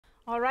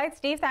All right,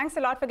 Steve, thanks a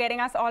lot for getting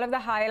us all of the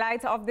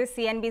highlights of this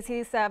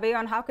CNBC survey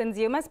on how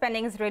consumer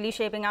spending is really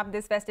shaping up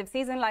this festive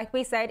season. Like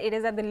we said, it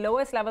is at the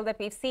lowest level that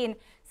we've seen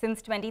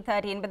since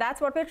 2013. But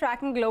that's what we're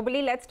tracking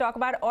globally. Let's talk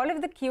about all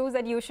of the cues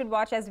that you should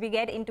watch as we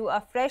get into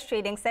a fresh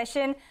trading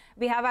session.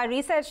 We have our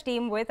research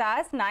team with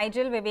us.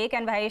 Nigel, Vivek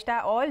and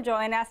Vahishta all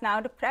join us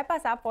now to prep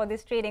us up for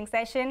this trading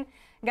session.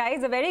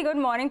 Guys, a very good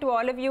morning to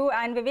all of you.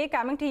 And Vivek,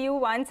 coming to you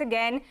once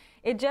again,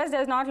 it just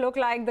does not look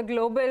like the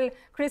global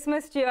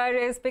Christmas cheer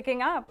is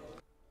picking up.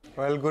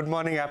 Well, good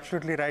morning.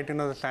 Absolutely right.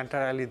 The Santa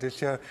rally this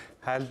year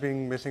has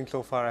been missing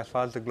so far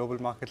as the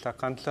global markets are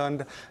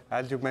concerned.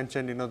 As you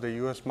mentioned, the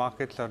US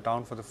markets are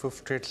down for the fifth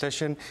straight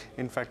session.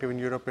 In fact, even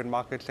European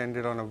markets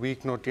ended on a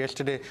weak note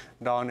yesterday,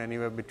 down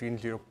anywhere between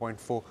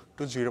 0.4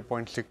 to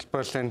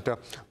 0.6%.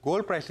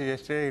 Gold prices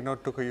yesterday,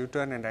 took a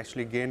U-turn and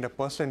actually gained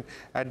 1%.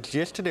 And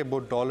yesterday,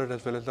 both dollar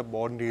as well as the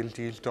bond yields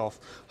eased off.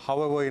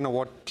 However,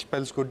 what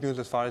spells good news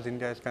as far as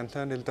India is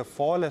concerned is the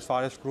fall as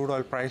far as crude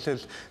oil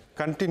prices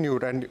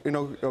continued, and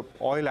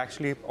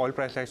oil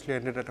price actually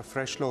ended at a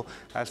fresh low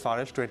as far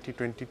as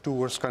 2022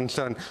 was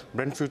concerned.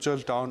 Brent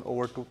futures down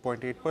over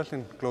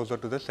 2.8%, closer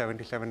to the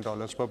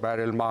 $77 per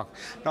barrel mark.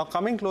 Now,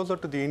 coming closer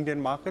to the Indian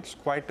markets,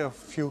 quite a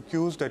few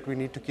cues that we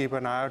need to keep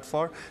an eye out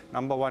for.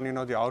 Number one,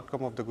 the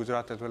outcome of the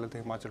Gujarat as well as the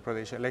Himachal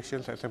Pradesh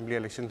elections. Assembly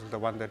elections is the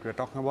one that we're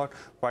talking about.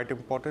 Quite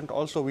important.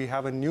 Also, we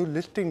have a new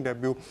listing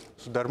debut.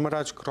 So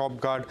Dharmaraj Crop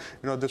Guard,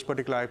 this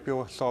particular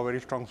IPO saw a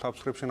very strong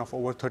subscription of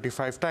over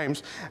 35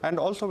 times. And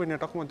also, when you're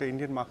talking about the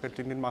Indian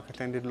markets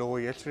ended lower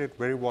yesterday,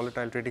 very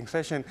volatile trading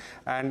session,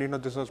 and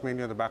this was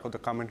mainly on the back of the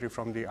commentary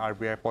from the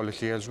RBI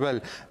policy as well.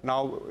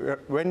 Now,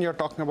 when you're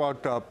talking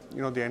about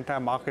the entire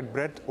market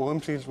breadth,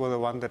 OMCs were the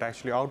one that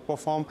actually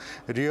outperformed.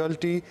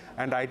 Realty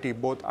and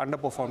IT both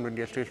underperformed in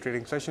yesterday's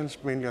trading sessions,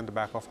 mainly on the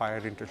back of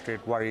higher interest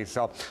rate worries.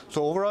 So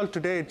overall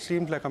today, it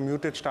seems like a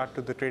muted start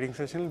to the trading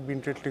session. It'll be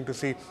interesting to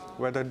see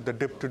whether the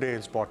dip today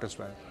is bought as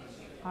well.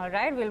 All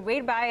right, we'll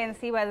wait by and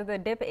see whether the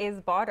dip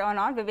is bought or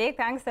not. Vivek,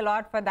 thanks a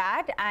lot for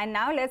that. And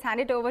now let's hand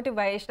it over to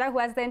Vahishta, who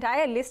has the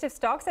entire list of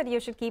stocks that you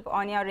should keep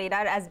on your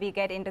radar as we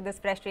get into this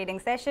fresh trading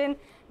session.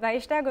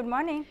 Vahishta, good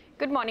morning.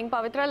 Good morning,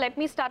 Pavitra. Let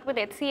me start with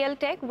HCL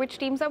Tech, which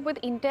teams up with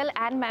Intel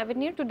and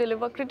Mavenir to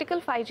deliver critical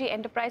 5G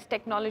enterprise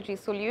technology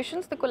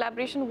solutions. The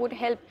collaboration would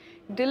help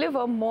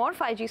deliver more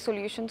 5G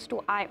solutions to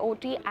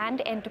IoT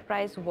and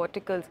enterprise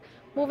verticals.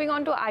 Moving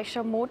on to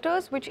Eicher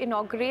Motors, which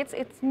inaugurates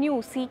its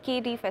new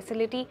CKD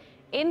facility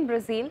in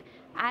Brazil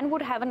and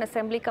would have an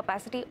assembly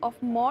capacity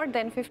of more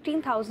than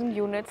 15,000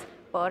 units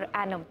per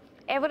annum.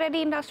 Eveready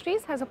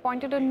Industries has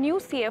appointed a new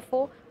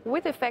CFO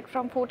with effect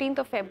from 14th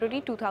of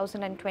February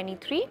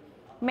 2023.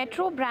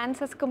 Metro Brands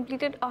has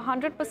completed a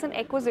 100%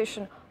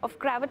 acquisition of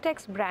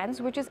Cravatex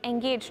Brands, which is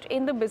engaged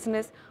in the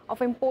business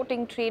of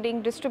importing,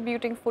 trading,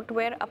 distributing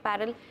footwear,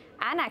 apparel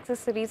and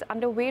accessories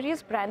under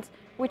various brands,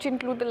 which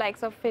include the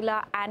likes of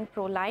Fila and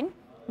Proline.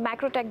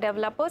 Macrotech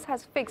Developers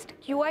has fixed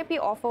QIP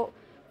offer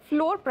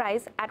floor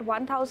price at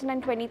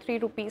 1,023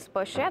 rupees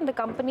per share, and the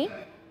company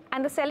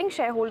and the selling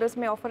shareholders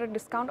may offer a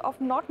discount of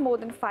not more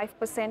than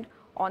 5%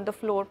 on the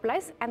floor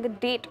price, and the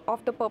date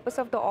of the purpose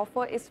of the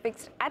offer is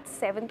fixed at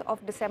 7th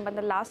of December. And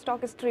the last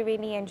stock is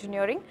Triveni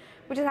Engineering,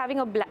 which is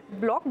having a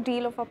block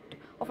deal of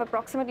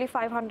approximately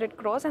 500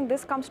 crores, and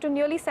this comes to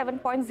nearly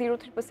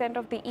 7.03%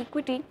 of the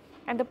equity,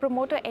 and the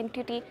promoter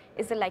entity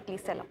is the likely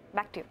seller.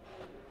 Back to you.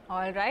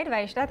 All right,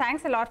 Vahishta,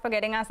 thanks a lot for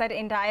getting us that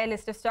entire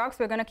list of stocks.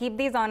 We're going to keep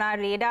these on our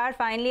radar.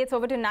 Finally, it's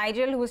over to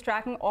Nigel, who's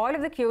tracking all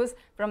of the cues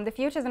from the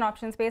futures and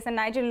options space. And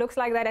Nigel, looks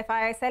like that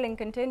FII selling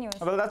continues.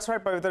 Well, that's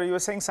right, Pavitra. You were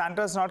saying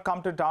Santa's not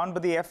come to town,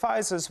 but the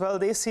FIs as well,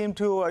 they seem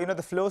to,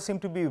 the flow seem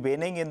to be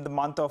waning in the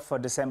month of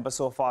December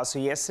so far. So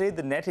yesterday,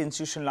 the net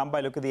institutional number,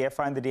 I look at the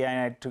FI and the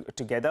DI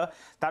together,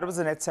 that was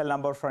the net sell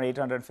number from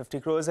 850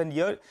 crores. And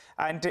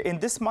in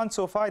this month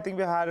so far, I think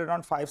we had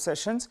around 5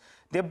 sessions.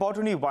 They've bought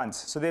only once.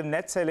 So they've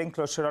net selling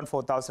close to around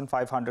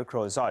 4,500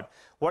 crores odd.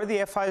 What are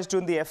the FIs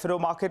doing in the FRO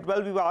market?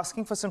 Well, we were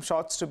asking for some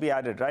shorts to be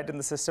added, right, in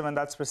the system, and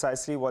that's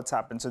precisely what's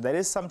happened. So there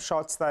is some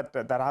shorts that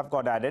have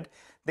got added.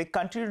 They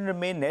continue to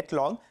remain net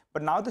long,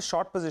 but now the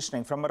short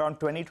positioning from around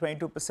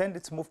 20-22%,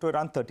 it's moved to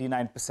around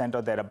 39%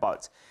 or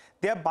thereabouts.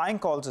 They are buying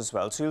calls as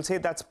well, so you'll say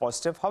that's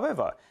positive.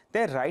 However,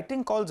 they're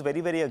writing calls very,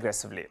 very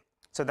aggressively.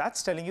 So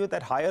that's telling you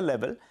that higher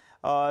level,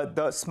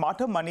 the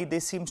smarter money, they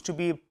seems to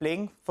be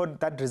playing for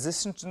that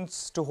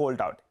resistance to hold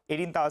out.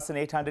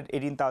 18,800,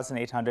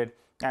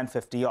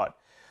 18,850 odd.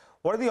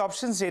 What are the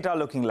options data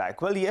looking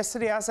like? Well,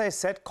 yesterday, as I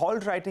said, call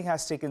writing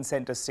has taken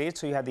center stage.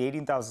 So you had the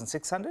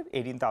 18,600,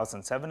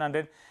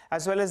 18,700,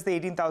 as well as the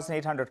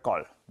 18,800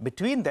 call.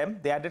 Between them,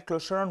 they added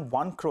close to around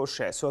 1 crore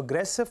share. So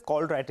aggressive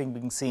call writing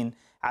being seen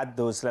at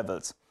those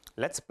levels.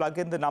 Let's plug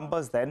in the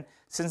numbers then.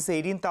 Since the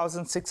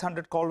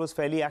 18,600 call was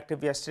fairly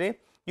active yesterday,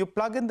 you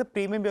plug in the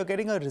premium, you're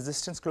getting a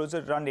resistance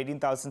closer to around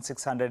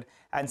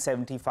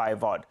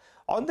 18,675 odd.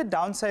 On the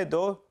downside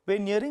though, we're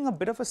nearing a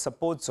bit of a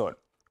support zone.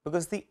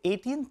 because the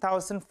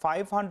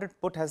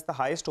 18,500 put has the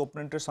highest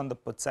open interest on the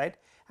put side,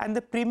 and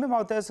the premium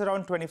out there is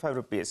around 25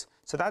 rupees.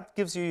 So that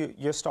gives you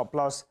your stop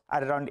loss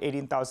at around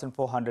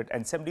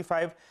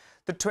 18,475.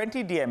 The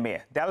 20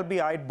 DMA, that'll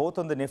be eyed both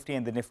on the Nifty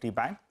and the Nifty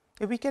Bank.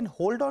 If we can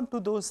hold on to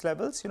those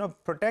levels,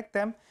 protect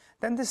them,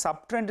 then this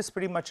uptrend is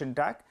pretty much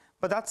intact.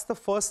 But that's the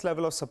first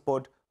level of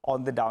support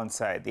on the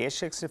downside. The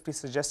SGX Nifty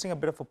suggesting a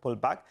bit of a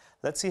pullback.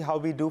 Let's see how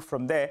we do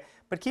from there.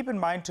 But keep in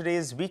mind, today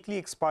is weekly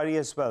expiry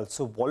as well,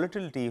 so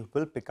volatility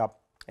will pick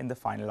up in the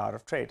final hour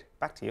of trade.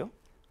 Back to you.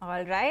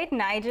 All right,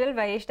 Nigel,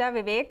 Varishta,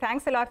 Vivek,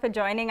 thanks a lot for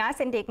joining us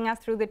and taking us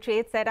through the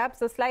trade setup.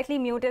 So slightly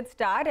muted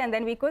start, and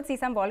then we could see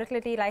some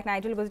volatility like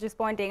Nigel was just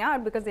pointing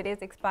out because it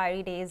is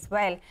expiry day as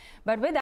well. But with